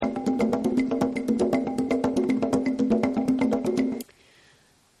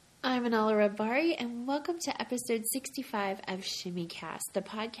welcome to episode 65 of ShimmyCast, the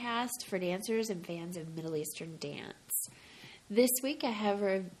podcast for dancers and fans of Middle Eastern dance. This week I have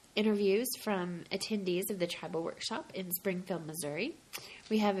interviews from attendees of the Tribal Workshop in Springfield, Missouri.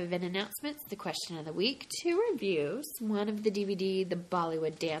 We have event announcements, the question of the week, 2 reviews, one of the DVD, The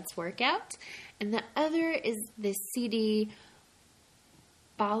Bollywood Dance Workout, and the other is the CD,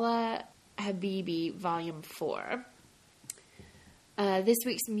 Bala Habibi Volume 4. This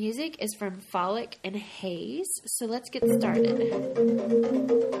week's music is from Frolic and Hayes, so let's get started.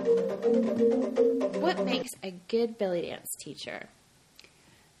 What makes a good belly dance teacher?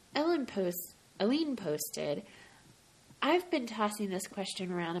 Aline posted, I've been tossing this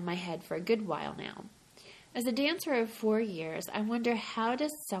question around in my head for a good while now. As a dancer of 4 years, I wonder, how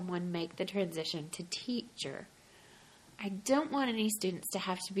does someone make the transition to teacher? I don't want any students to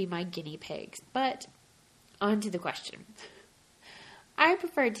have to be my guinea pigs, but on to the question. I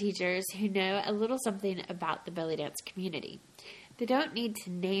prefer teachers who know a little something about the belly dance community. They don't need to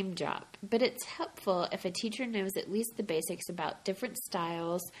name drop, but it's helpful if a teacher knows at least the basics about different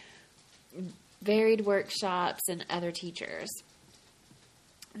styles, varied workshops, and other teachers.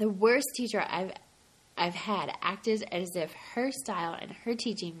 The worst teacher I've had acted as if her style and her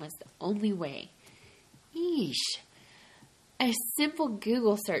teaching was the only way. Eesh. A simple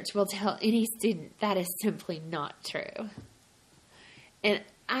Google search will tell any student that is simply not true. And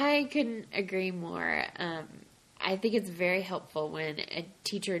I couldn't agree more. I think it's very helpful when a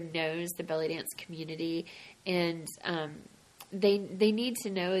teacher knows the belly dance community, and they need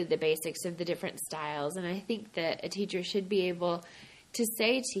to know the basics of the different styles. And I think that a teacher should be able to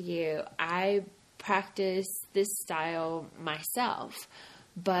say to you, I practice this style myself,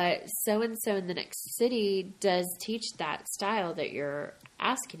 but so-and-so in the next city does teach that style that you're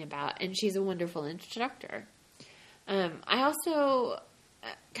asking about, and she's a wonderful instructor. I also,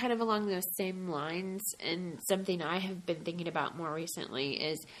 kind of along those same lines, and something I have been thinking about more recently,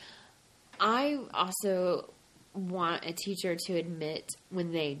 is I also want a teacher to admit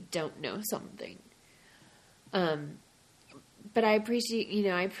when they don't know something. But I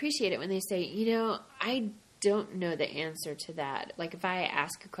appreciate it when they say, I don't know the answer to that. Like if I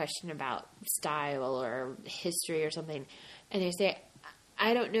ask a question about style or history or something, and they say,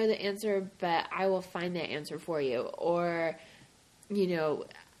 I don't know the answer, but I will find that answer for you. Or,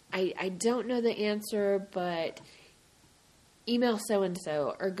 I don't know the answer, but email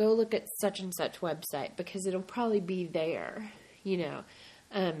so-and-so, or go look at such and such website because it'll probably be there,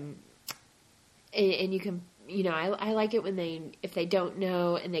 and you can, I like it when if they don't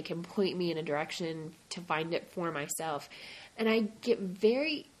know and they can point me in a direction to find it for myself. And I get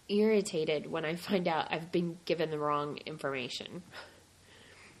very irritated when I find out I've been given the wrong information,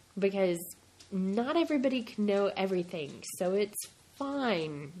 because not everybody can know everything. So it's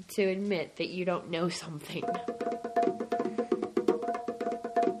fine to admit that you don't know something.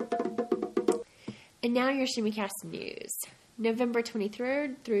 And now your ShimmyCast news. November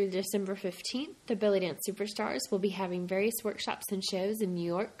 23rd through December 15th, the Belly Dance Superstars will be having various workshops and shows in New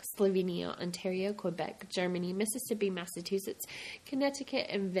York, Slovenia, Ontario, Quebec, Germany, Mississippi, Massachusetts, Connecticut,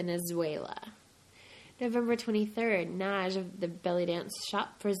 and Venezuela. November 23rd, Naj of the Belly Dance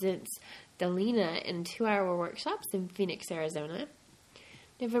Shop presents Delina in 2-hour workshops in Phoenix, Arizona.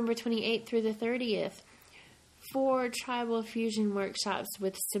 November 28th through the 30th, 4 tribal fusion workshops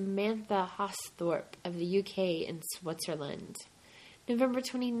with Samantha Hosthorpe of the UK and Switzerland. November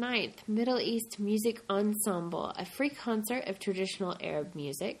 29th, Middle East Music Ensemble, a free concert of traditional Arab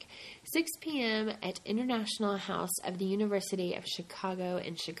music, 6 p.m. at International House of the University of Chicago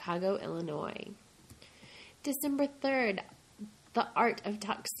in Chicago, Illinois. December 3rd, The Art of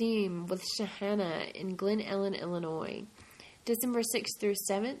Taksim with Shahana in Glen Ellen, Illinois. December 6th through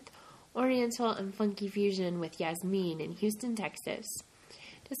 7th, Oriental and Funky Fusion with Yasmin in Houston, Texas.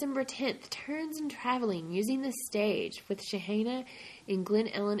 December 10th, Turns and Traveling Using the Stage with Shahana in Glen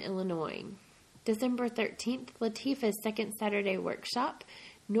Ellen, Illinois. December 13th, Latifa's Second Saturday Workshop,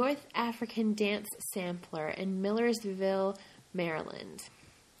 North African Dance Sampler in Millersville, Maryland.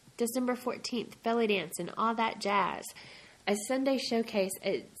 December 14th, Belly Dance and All That Jazz, a Sunday showcase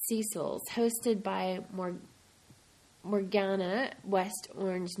at Cecil's, hosted by Morgana, West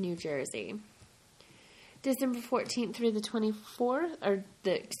Orange, New Jersey. December 14th through the 24th,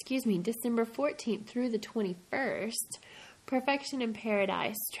 December 14th through the 21st, Perfection in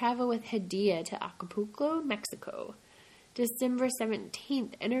Paradise, Travel with Hadia to Acapulco, Mexico. December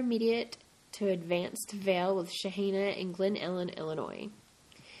 17th, Intermediate to Advanced Veil with Shahana in Glen Ellen, Illinois.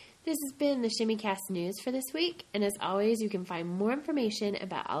 This has been the ShimmyCast news for this week, and as always, you can find more information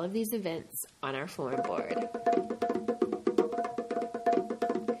about all of these events on our forum board.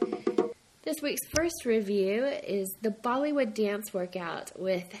 This week's first review is the Bollywood Dance Workout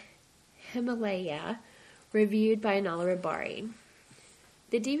with Himalaya, reviewed by Nala Rabari.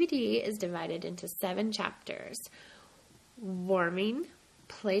 The DVD is divided into 7 chapters: warming,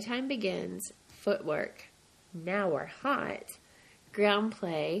 playtime begins, footwork, now we're hot, ground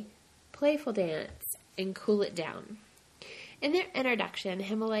play, playful dance, and cool it down. In their introduction,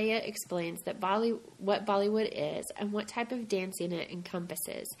 Himalaya explains that what Bollywood is and what type of dancing it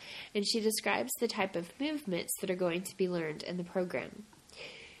encompasses, and she describes the type of movements that are going to be learned in the program.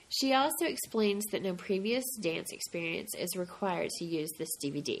 She also explains that no previous dance experience is required to use this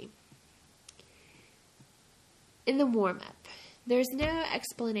DVD. In the warm-up, there's no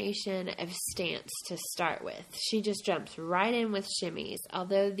explanation of stance to start with. She just jumps right in with shimmies,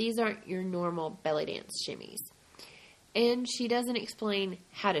 although these aren't your normal belly dance shimmies. And she doesn't explain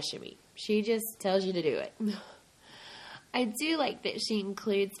how to shimmy. She just tells you to do it. I do like that she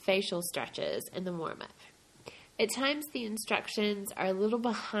includes facial stretches in the warm-up. At times, the instructions are a little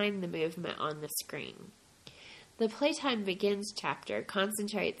behind the movement on the screen. The Playtime Begins chapter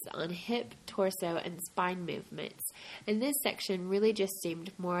concentrates on hip, torso, and spine movements, and this section really just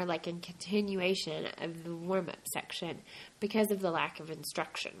seemed more like a continuation of the warm-up section because of the lack of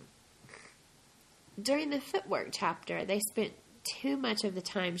instruction. During the footwork chapter, they spent too much of the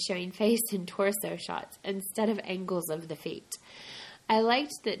time showing face and torso shots instead of angles of the feet. I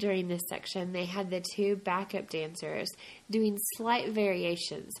liked that during this section they had the 2 backup dancers doing slight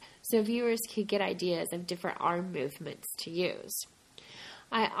variations so viewers could get ideas of different arm movements to use.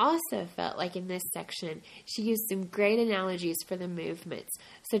 I also felt like in this section she used some great analogies for the movements,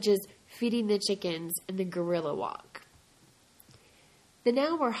 such as feeding the chickens and the gorilla walk. The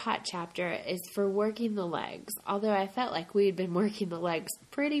Now We're Hot chapter is for working the legs, although I felt like we had been working the legs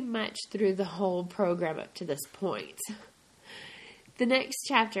pretty much through the whole program up to this point. The next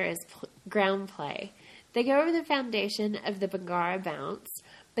chapter is ground play. They go over the foundation of the Bhangra bounce,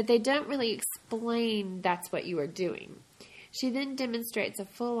 but they don't really explain that's what you are doing. She then demonstrates a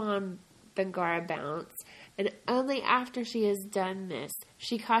full-on Bhangra bounce, and only after she has done this,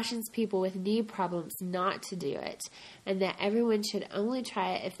 she cautions people with knee problems not to do it, and that everyone should only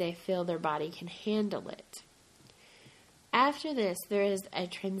try it if they feel their body can handle it. After this, there is a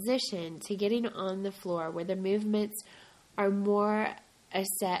transition to getting on the floor where the movements are more a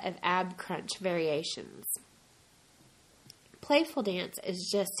set of ab crunch variations. Playful dance is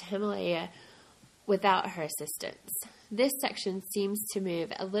just Himalaya without her assistance. This section seems to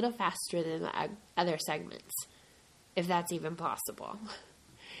move a little faster than the other segments, if that's even possible.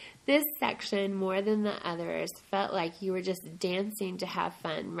 This section, more than the others, felt like you were just dancing to have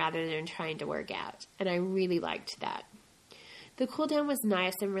fun rather than trying to work out, and I really liked that. The cool down was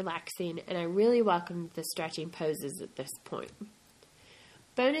nice and relaxing, and I really welcomed the stretching poses at this point.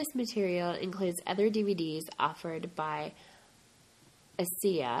 Bonus material includes other DVDs offered by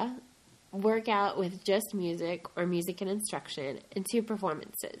ASIA, workout with just music or music and instruction, and 2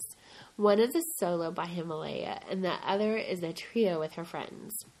 performances. One is a solo by Himalaya, and the other is a trio with her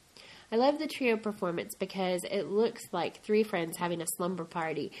friends. I love the trio performance because it looks like 3 friends having a slumber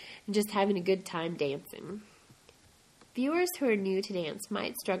party and just having a good time dancing. Viewers who are new to dance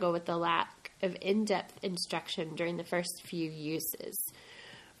might struggle with the lack of in-depth instruction during the first few uses.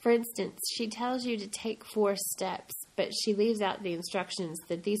 For instance, she tells you to take 4 steps, but she leaves out the instructions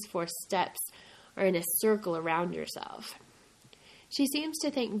that these 4 steps are in a circle around yourself. She seems to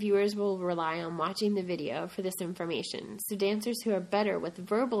think viewers will rely on watching the video for this information, so dancers who are better with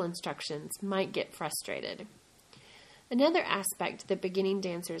verbal instructions might get frustrated. Another aspect that beginning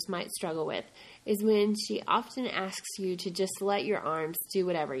dancers might struggle with is when she often asks you to just let your arms do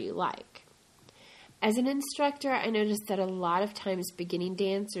whatever you like. As an instructor, I noticed that a lot of times beginning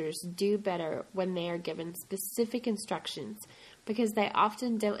dancers do better when they are given specific instructions because they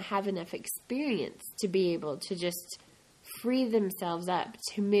often don't have enough experience to be able to just free themselves up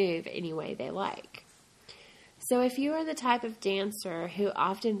to move any way they like. So if you are the type of dancer who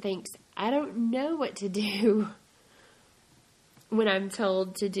often thinks, I don't know what to do when I'm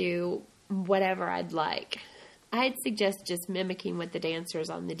told to do whatever I'd like, I'd suggest just mimicking what the dancers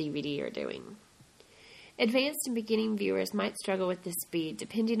on the DVD are doing. Advanced and beginning viewers might struggle with the speed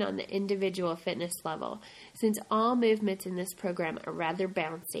depending on the individual fitness level, since all movements in this program are rather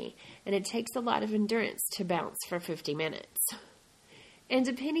bouncy, and it takes a lot of endurance to bounce for 50 minutes. And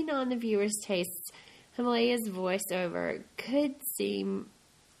depending on the viewer's tastes, Himalaya's voiceover could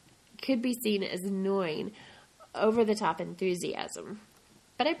be seen as annoying, over-the-top enthusiasm,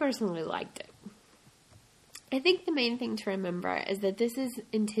 but I personally liked it. I think the main thing to remember is that this is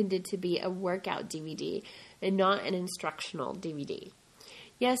intended to be a workout DVD and not an instructional DVD.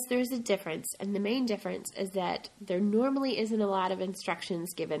 Yes, there's a difference, and the main difference is that there normally isn't a lot of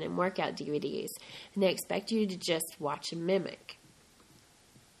instructions given in workout DVDs, and they expect you to just watch and mimic.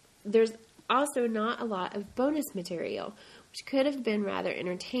 There's also not a lot of bonus material, which could have been rather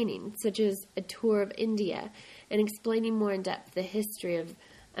entertaining, such as a tour of India and explaining more in depth the history of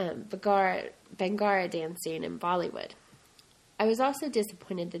Bhangra dancing in Bollywood. I was also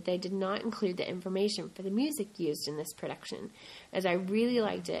disappointed that they did not include the information for the music used in this production, as I really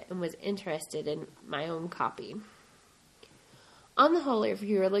liked it and was interested in my own copy. On the whole, if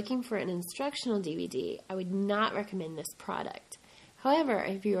you are looking for an instructional DVD, I would not recommend this product. However,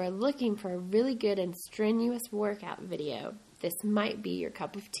 if you are looking for a really good and strenuous workout video, this might be your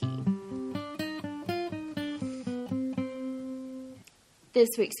cup of tea. This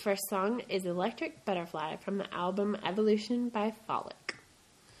week's first song is Electric Butterfly from the album Evolution by Folic.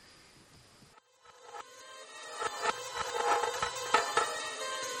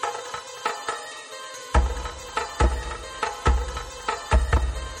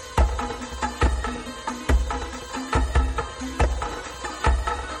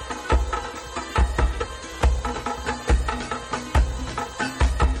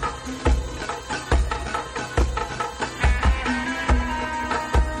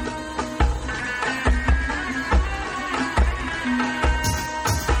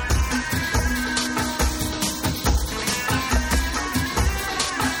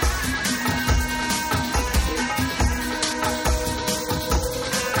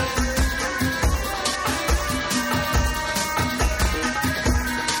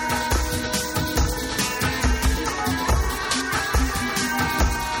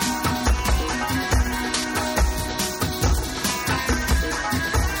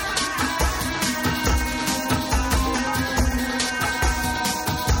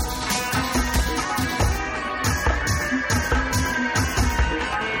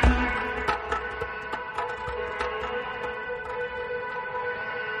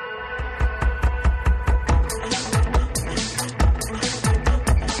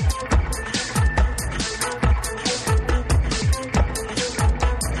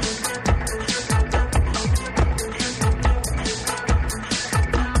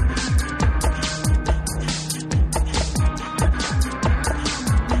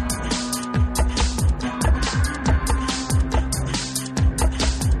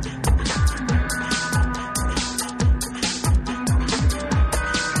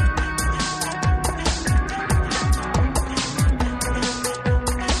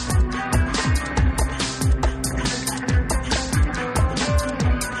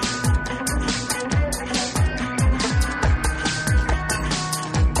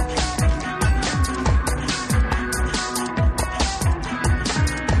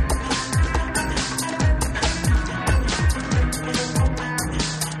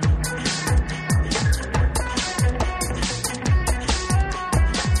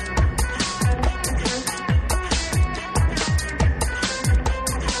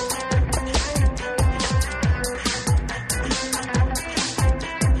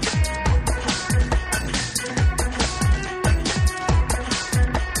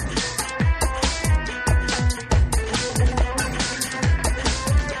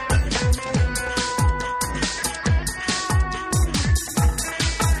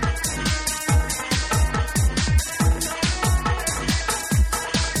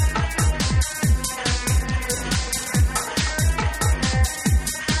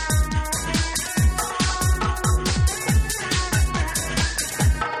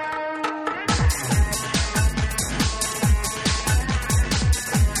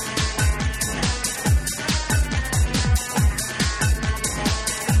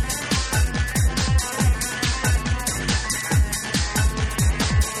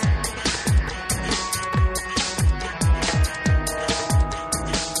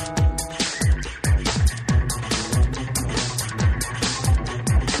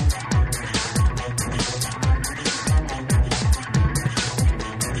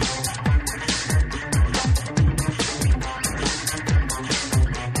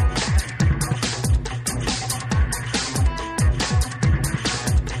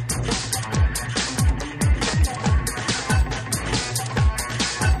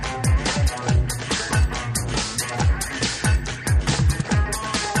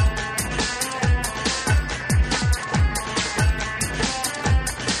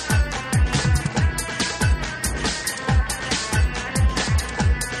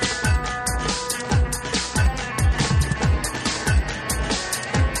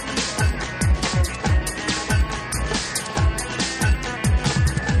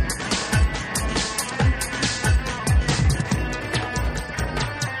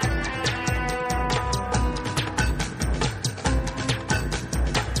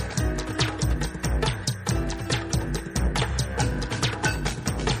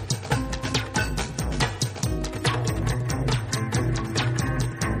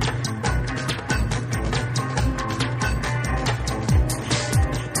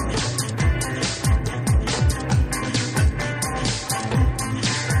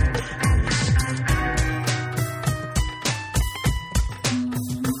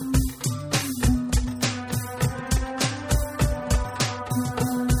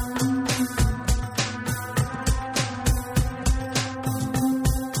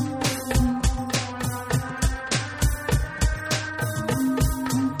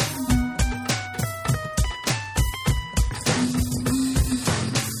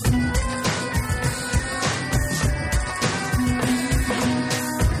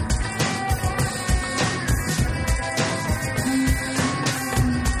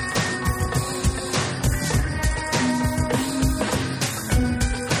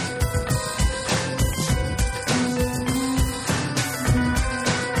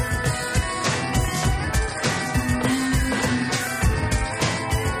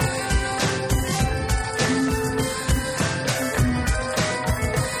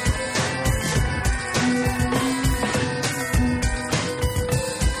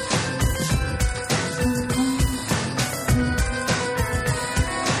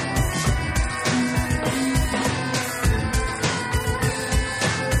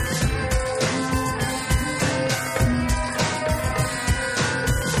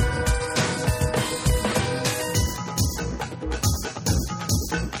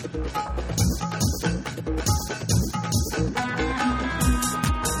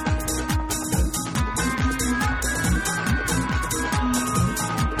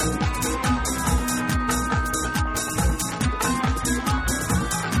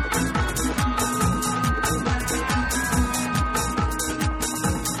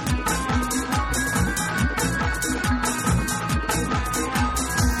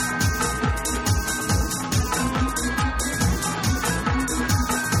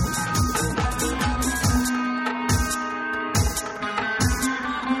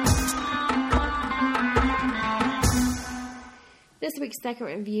 second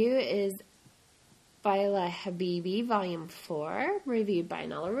review is Baila Habibi, Volume 4, reviewed by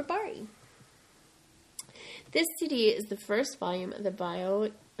Nala Rabari. This CD is the first volume of the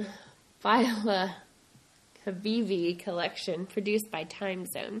Baila Habibi collection produced by Time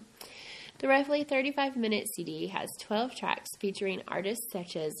Zone. The roughly 35-minute CD has 12 tracks featuring artists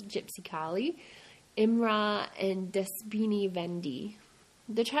such as Gypsy Kali, Imra, and Despini Vendi.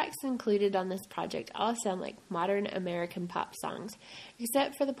 The tracks included on this project all sound like modern American pop songs,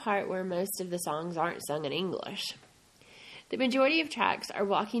 except for the part where most of the songs aren't sung in English. The majority of tracks are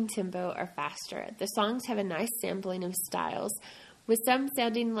walking tempo or faster. The songs have a nice sampling of styles, with some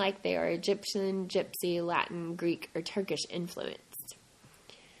sounding like they are Egyptian, Gypsy, Latin, Greek, or Turkish influenced.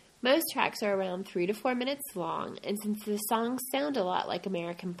 Most tracks are around 3 to 4 minutes long, and since the songs sound a lot like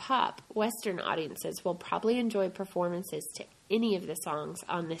American pop, Western audiences will probably enjoy performances to any of the songs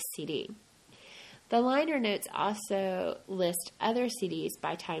on this CD. The liner notes also list other CDs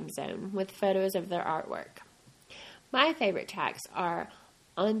by Time Zone with photos of their artwork. My favorite tracks are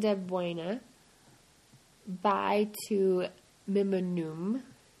Onda Buena, Bye to Mimonum,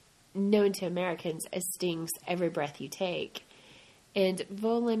 known to Americans as Sting's Every Breath You Take, and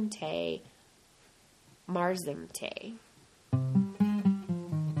Volante Marzemte.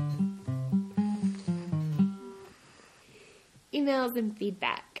 Emails and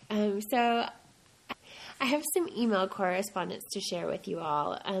feedback. So I have some email correspondence to share with you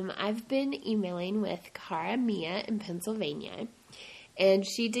all. I've been emailing with Cara Mia in Pennsylvania, and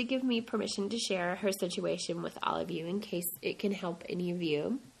she did give me permission to share her situation with all of you in case it can help any of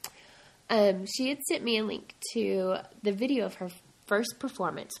you. She had sent me a link to the video of her first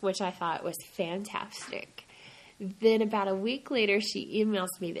performance, which I thought was fantastic. Then about a week later, she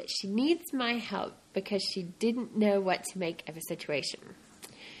emails me that she needs my help because she didn't know what to make of a situation.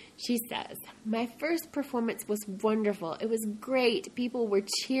 She says, "My first performance was wonderful. It was great. People were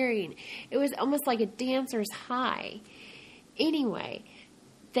cheering. It was almost like a dancer's high. Anyway,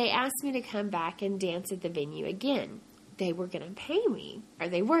 they asked me to come back and dance at the venue again. They were going to pay me, or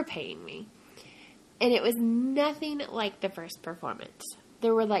they were paying me. And it was nothing like the first performance.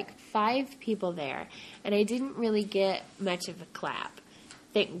 There were like 5 people there, and I didn't really get much of a clap.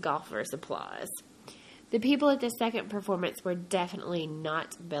 Think golfers' applause. The people at the second performance were definitely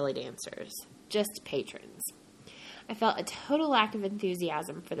not belly dancers, just patrons. I felt a total lack of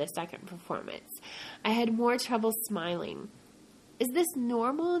enthusiasm for the second performance. I had more trouble smiling. Is this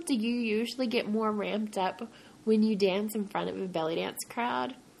normal? Do you usually get more ramped up when you dance in front of a belly dance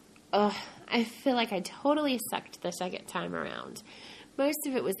crowd? Ugh, I feel like I totally sucked the second time around. Most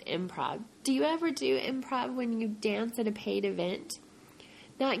of it was improv. Do you ever do improv when you dance at a paid event?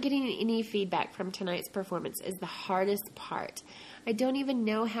 Not getting any feedback from tonight's performance is the hardest part. I don't even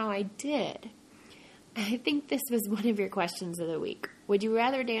know how I did. I think this was one of your questions of the week. Would you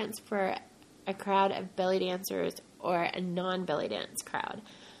rather dance for a crowd of belly dancers or a non-belly dance crowd?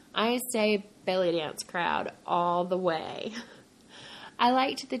 I say belly dance crowd all the way. I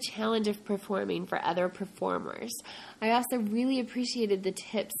liked the challenge of performing for other performers. I also really appreciated the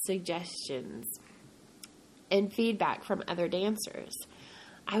tips, suggestions, and feedback from other dancers.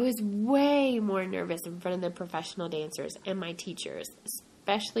 I was way more nervous in front of the professional dancers and my teachers,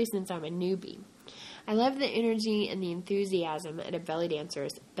 especially since I'm a newbie. I love the energy and the enthusiasm at a belly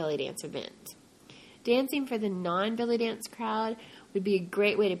dancer's belly dance event. Dancing for the non-belly dance crowd would be a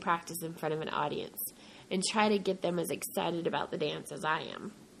great way to practice in front of an audience and try to get them as excited about the dance as I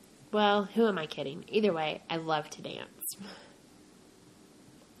am. Well, who am I kidding? Either way, I love to dance.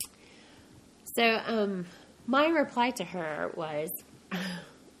 So, my reply to her was,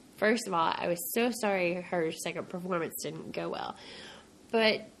 first of all, I was so sorry her second performance didn't go well.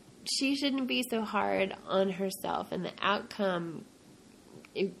 But she shouldn't be so hard on herself, and the outcome,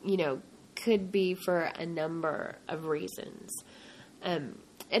 could be for a number of reasons.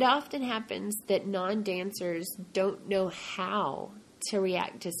 It often happens that non-dancers don't know how to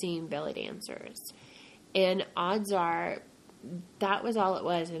react to seeing belly dancers. And odds are that was all it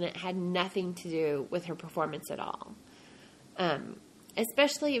was, and it had nothing to do with her performance at all.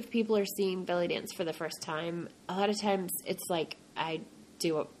 Especially if people are seeing belly dance for the first time, a lot of times it's like,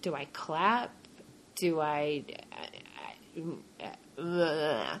 do I clap? Do I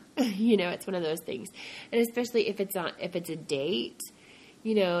it's one of those things. And especially if it's a date,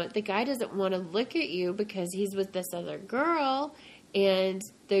 the guy doesn't want to look at you because he's with this other girl, and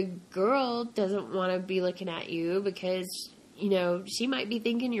the girl doesn't want to be looking at you because, she might be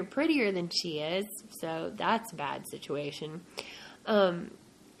thinking you're prettier than she is. So that's a bad situation. And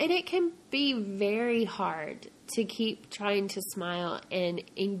it can be very hard to keep trying to smile and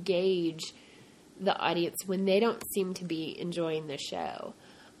engage the audience when they don't seem to be enjoying the show.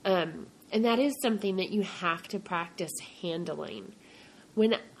 And that is something that you have to practice handling.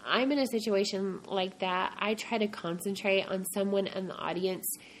 When I'm in a situation like that, I try to concentrate on someone in the audience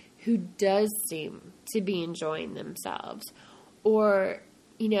who does seem to be enjoying themselves. Or,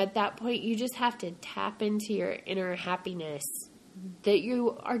 at that point, you just have to tap into your inner happiness that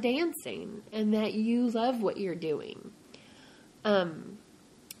you are dancing and that you love what you're doing.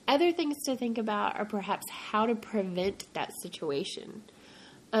 Other things to think about are perhaps how to prevent that situation.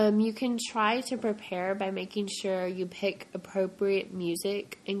 You can try to prepare by making sure you pick appropriate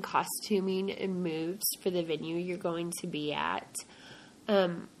music and costuming and moves for the venue you're going to be at.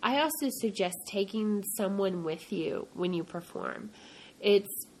 I also suggest taking someone with you when you perform.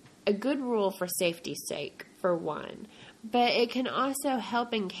 It's a good rule for safety's sake, for one, but it can also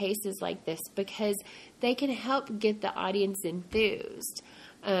help in cases like this because they can help get the audience enthused.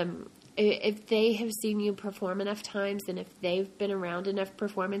 If they have seen you perform enough times and if they've been around enough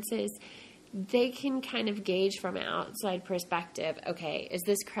performances, they can kind of gauge from an outside perspective, okay, is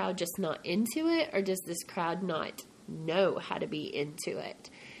this crowd just not into it, or does this crowd not know how to be into it?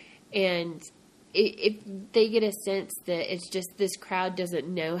 And if they get a sense that it's just this crowd doesn't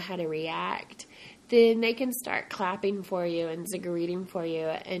know how to react, then they can start clapping for you and ziggureting for you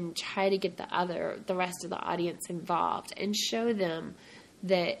and try to get the rest of the audience involved and show them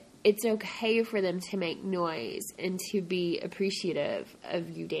that it's okay for them to make noise and to be appreciative of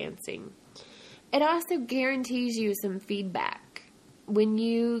you dancing. It also guarantees you some feedback. When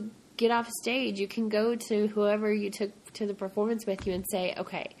you get off stage, you can go to whoever you took to the performance with you and say,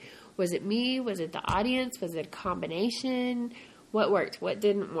 okay, was it me? Was it the audience? Was it a combination? What worked? What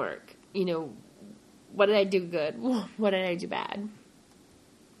didn't work? What did I do good? What did I do bad?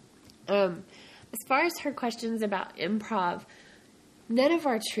 As far as her questions about improv, none of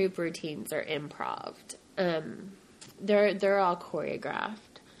our troupe routines are improv'd. They're all choreographed.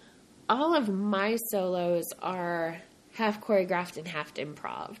 All of my solos are half choreographed and half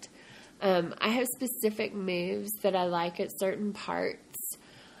improv'd. I have specific moves that I like at certain parts,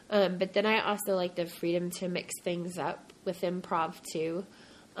 but then I also like the freedom to mix things up with improv too.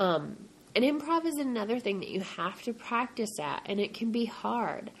 And improv is another thing that you have to practice at, and it can be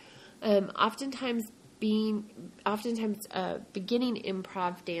hard. Oftentimes beginning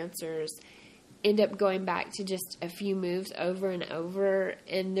improv dancers end up going back to just a few moves over and over,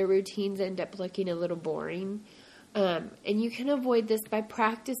 and the routines end up looking a little boring. And you can avoid this by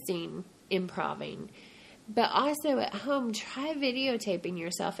practicing improving. But also at home, try videotaping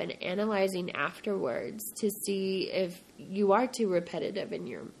yourself and analyzing afterwards to see if you are too repetitive in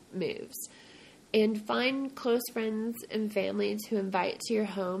your moves. And find close friends and family to invite to your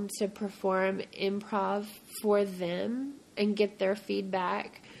home to perform improv for them and get their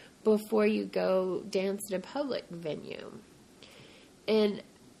feedback before you go dance at a public venue. And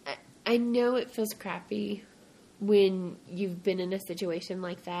I know it feels crappy when you've been in a situation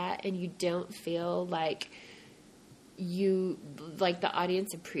like that and you don't feel like the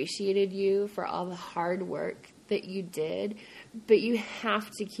audience appreciated you for all the hard work that you did, but you have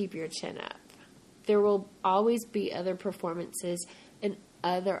to keep your chin up. There will always be other performances and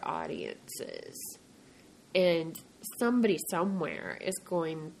other audiences. And somebody somewhere is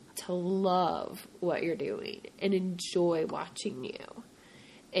going to love what you're doing and enjoy watching you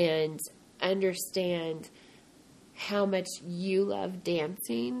and understand how much you love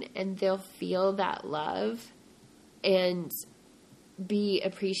dancing, and they'll feel that love and be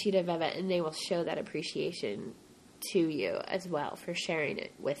appreciative of it, and they will show that appreciation to you as well for sharing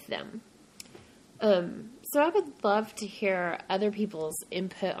it with them. So I would love to hear other people's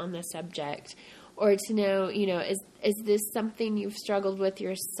input on the subject, or to know, is this something you've struggled with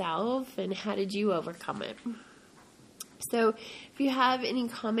yourself, and how did you overcome it? So if you have any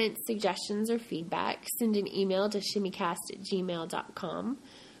comments, suggestions, or feedback, send an email to shimmycast@gmail.com.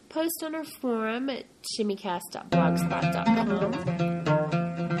 Post on our forum at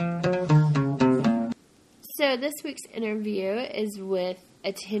shimmycast.blogspot.com. So this week's interview is with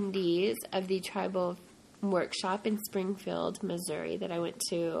attendees of the tribal workshop in Springfield, Missouri that I went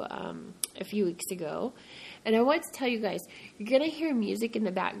to a few weeks ago. And I want to tell you guys, you're going to hear music in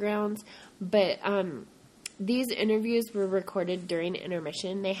the background, but these interviews were recorded during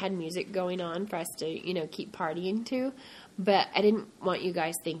intermission. They had music going on for us to, keep partying to, but I didn't want you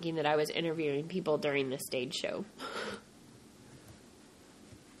guys thinking that I was interviewing people during the stage show.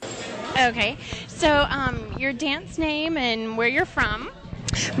 Okay, so your dance name and where you're from.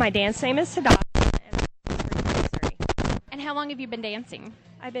 My dance name is Sadaf, and I'm from Missouri. And how long have you been dancing?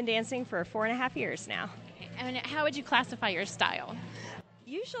 I've been dancing for 4.5 years now. Okay. And how would you classify your style?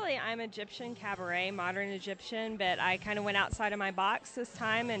 Usually I'm Egyptian cabaret, modern Egyptian, but I kind of went outside of my box this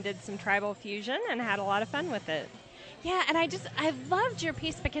time and did some tribal fusion and had a lot of fun with it. Yeah, and I loved your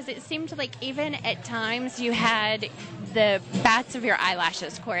piece because it seemed like even at times you had the bats of your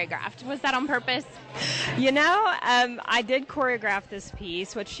eyelashes choreographed. Was that on purpose? You know, I did choreograph this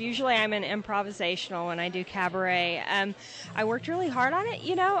piece, which usually I'm an improvisational when I do cabaret. I worked really hard on it.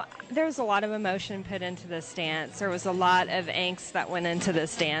 You know, there was a lot of emotion put into this dance. There was a lot of angst that went into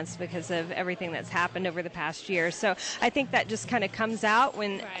this dance because of everything that's happened over the past year. So I think that just kind of comes out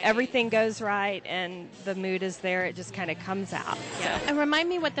when everything goes right and the mood is there. It just kind of comes out. Yeah. And remind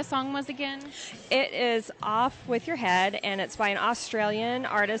me what the song was again? It is Off With Your Head, and it's by an Australian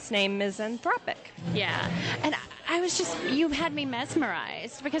artist named Misanthropic. Yeah. And I was just, you had me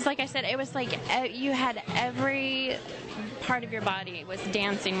mesmerized because, like I said, it was like you had every part of your body was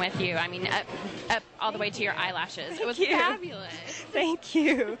dancing with you. I mean, up all the way to your eyelashes. It was fabulous. Thank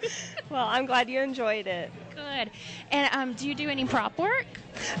you. Well, I'm glad you enjoyed it. Good. And do you do any prop work?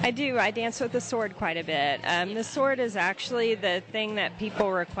 I do. I dance with the sword quite a bit. The sword is actually the thing that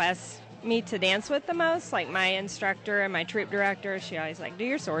people request me to dance with the most. Like my instructor and my troupe director, she always like, do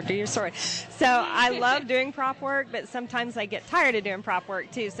your sword, do your sword. So I love doing prop work, but sometimes I get tired of doing prop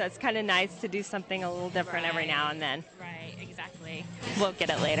work too. So it's kind of nice to do something a little different every now and then. Right, exactly. We'll get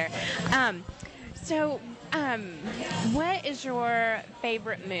it later. What is your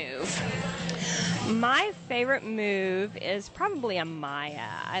favorite move? My favorite move is probably a Maya.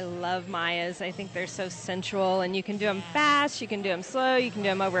 I love Mayas. I think they're so sensual, and you can do them fast, you can do them slow, you can do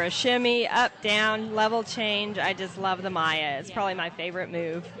them over a shimmy, up, down, level change. I just love the Maya. It's probably my favorite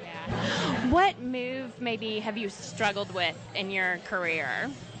move. Yeah. What move maybe have you struggled with in your career?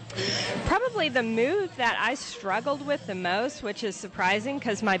 Probably the move that I struggled with the most, which is surprising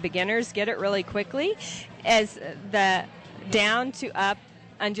because my beginners get it really quickly, is the down to up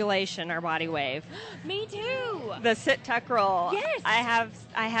undulation or body wave. Me too. The sit tuck roll. Yes.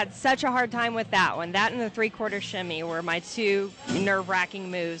 I had such a hard time with that one. That and the 3/4 shimmy were my two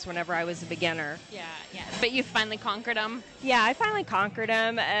nerve-wracking moves whenever I was a beginner. Yeah. But you finally conquered them? Yeah, I finally conquered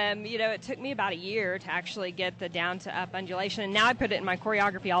them. It took me about a year to actually get the down to up undulation, and now I put it in my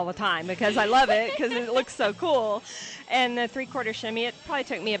choreography all the time because I love it because it looks so cool. And the 3/4 shimmy, it probably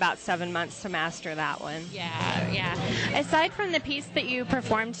took me about 7 months to master that one. Yeah. Aside from the piece that you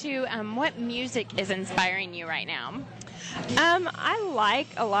performed to, what music is inspiring you right now? I like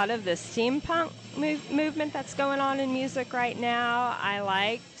a lot of the steampunk movement that's going on in music right now. I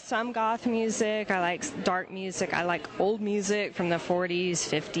like some goth music. I like dark music. I like old music from the 40s,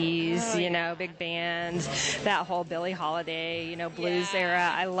 50s, big bands, that whole Billie Holiday, blues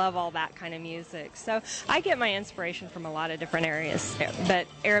era. I love all that kind of music. So I get my inspiration from a lot of different areas. But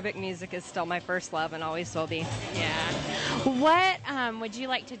Arabic music is still my first love and always will be. Yeah. What would you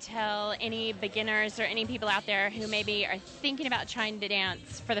like to tell any beginners or any people out there who maybe are thinking about trying to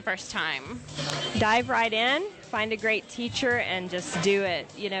dance for the first time? Dive right in. Find a great teacher and just do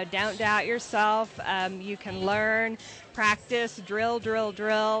it. Don't doubt yourself. You can learn, practice, drill.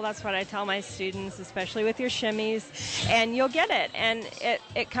 That's what I tell my students, especially with your shimmies. And you'll get it. And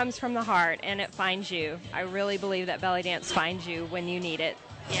it comes from the heart and it finds you. I really believe that belly dance finds you when you need it.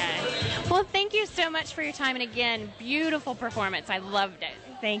 Yes. Well, thank you so much for your time. And again, beautiful performance. I loved it.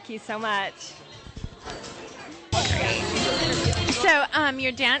 Thank you so much. So,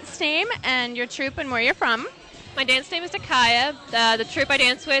 your dance name and your troupe and where you're from? My dance name is Takaya. The troupe I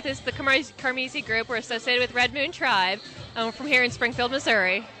dance with is the Carmesi group. We're associated with Red Moon Tribe. We're from here in Springfield,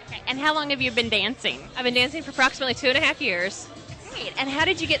 Missouri. Okay. And how long have you been dancing? I've been dancing for approximately 2.5 years. Great. And how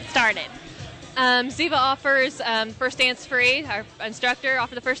did you get started? Ziva offers first dance free. Our instructor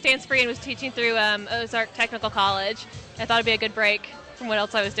offered the first dance free and was teaching through Ozark Technical College. I thought it'd be a good break from what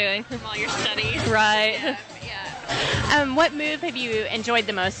else I was doing. From all your studies. Right. Yeah. What move have you enjoyed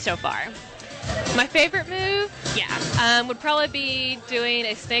the most so far? My favorite move? Yeah. Would probably be doing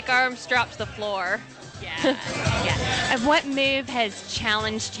a snake arms drop to the floor. Yeah. And what move has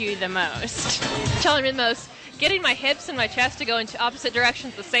challenged you the most? Challenged me the most. Getting my hips and my chest to go into opposite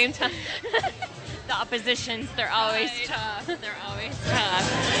directions at the same time. The oppositions, they're always tough. They're always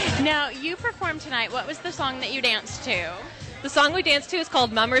tough. Now, you performed tonight. What was the song that you danced to? The song we danced to is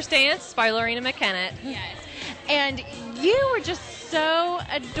called Mummer's Dance by Lorena McKennitt. Yes. And you were just so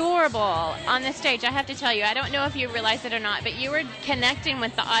adorable on the stage. I have to tell you, I don't know if you realize it or not, but you were connecting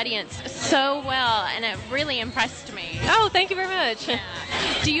with the audience so well, and it really impressed me. Oh, thank you very much. Yeah.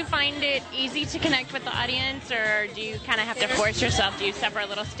 Do you find it easy to connect with the audience, or do you kind of have to force yourself? Do you suffer a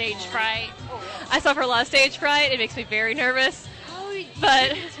little stage fright? I suffer a lot of stage fright. It makes me very nervous. Oh, but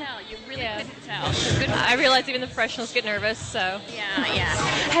couldn't tell. You really yeah. couldn't tell. So good. I realize even the professionals get nervous. So Yeah.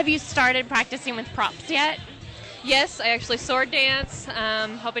 Have you started practicing with props yet? yes, I actually sword dance.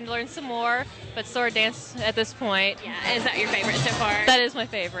 Hoping to learn some more, but sword dance at this point. Yeah. Is that your favorite so far? That is my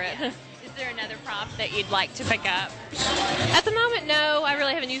favorite. Is there another prop that you'd like to pick up? At the moment, no. I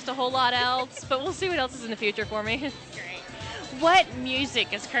really haven't used a whole lot else, but we'll see what else is in the future for me. Great. What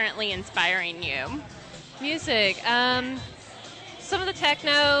music is currently inspiring you? Music. Some of the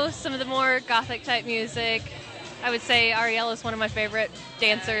techno, some of the more gothic type music. I would say Ariel is one of my favorite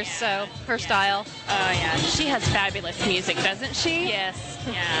dancers, so her style. Oh yeah, she has fabulous music, doesn't she? Yes.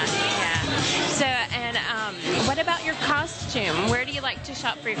 Yeah. So, and what about your costume? Where do you like to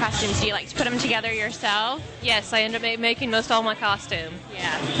shop for your costumes? Do you like to put them together yourself? Yes, I end up making most all my costume.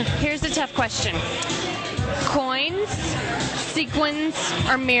 Yeah. Here's a tough question: coins, sequins,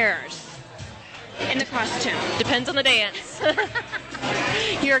 or mirrors in the costume? Depends on the dance.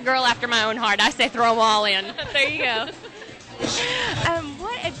 You're a girl after my own heart. I say throw them all in. There you go.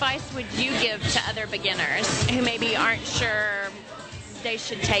 What advice would you give to other beginners who maybe aren't sure they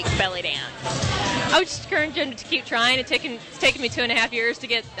should take belly dance? I would just encourage them to keep trying. It's taken me 2.5 years to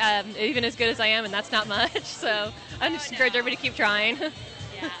get even as good as I am, and that's not much. So I just encourage everybody to keep trying. Yeah.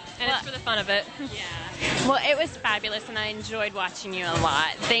 And it's for the fun of it. Yeah. Well, it was fabulous, and I enjoyed watching you a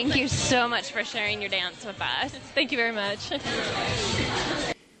lot. Thank you so much for sharing your dance with us. Thank you very much.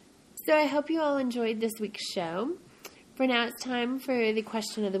 So I hope you all enjoyed this week's show. For now, it's time for the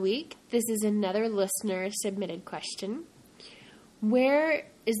question of the week. This is another listener-submitted question. Where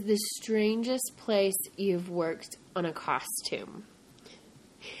is the strangest place you've worked on a costume?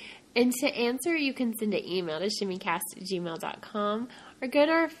 And to answer, you can send an email to shimmycast@gmail.com or go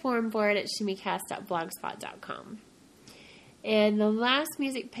to our forum board at shimmycast.blogspot.com. And the last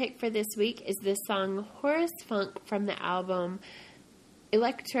music pick for this week is the song Horace Funk from the album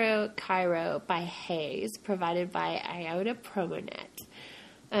Electro Cairo by Hayes, provided by IOTA Promonet.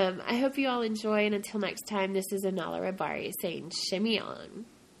 I hope you all enjoy, and until next time, this is Anala Rabari saying shimmy on.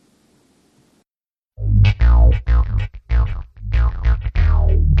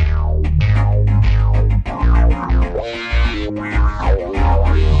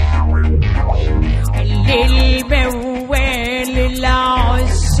 للموال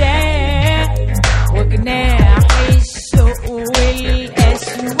العشاق وجناح الشوق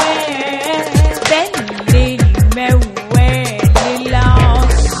والأسواق ده للموال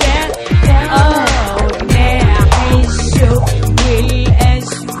العشاق وجناح الشوق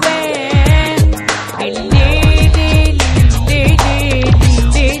والأسواق الليل الليل الليل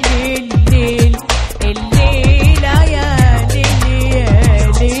الليل الليل يا ليل يا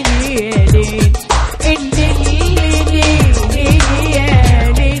ليل يا ليل الليل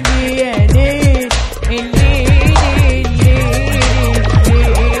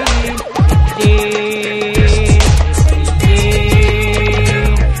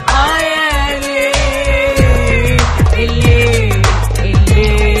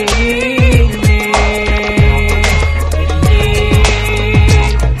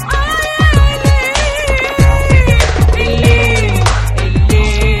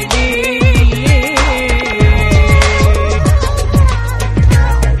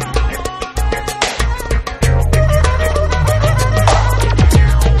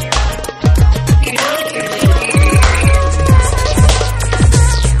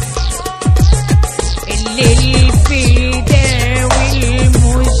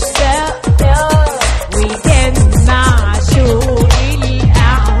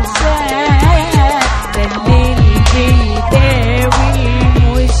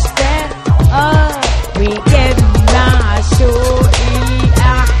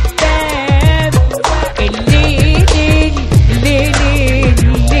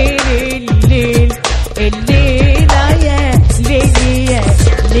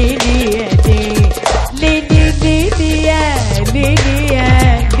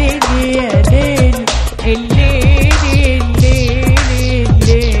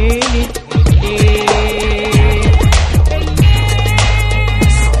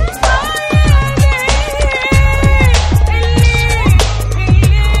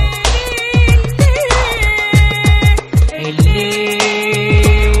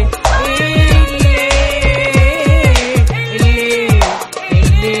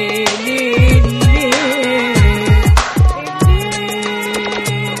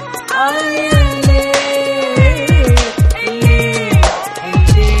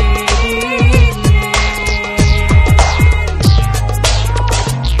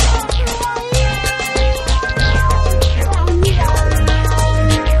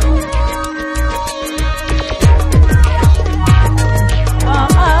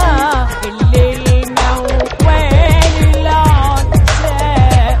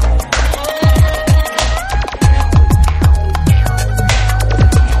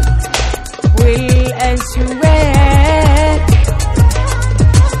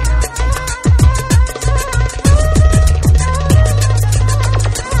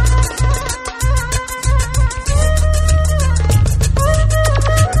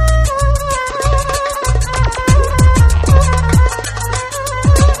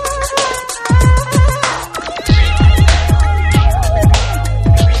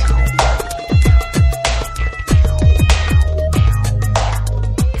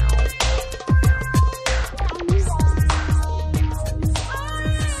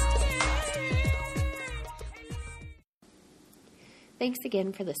Thanks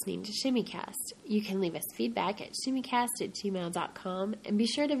again for listening to ShimmyCast. You can leave us feedback at shimmycast@gmail.com, and be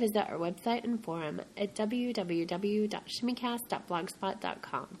sure to visit our website and forum at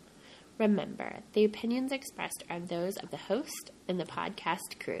www.shimmycast.blogspot.com. Remember, the opinions expressed are those of the host and the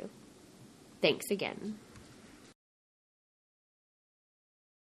podcast crew. Thanks again.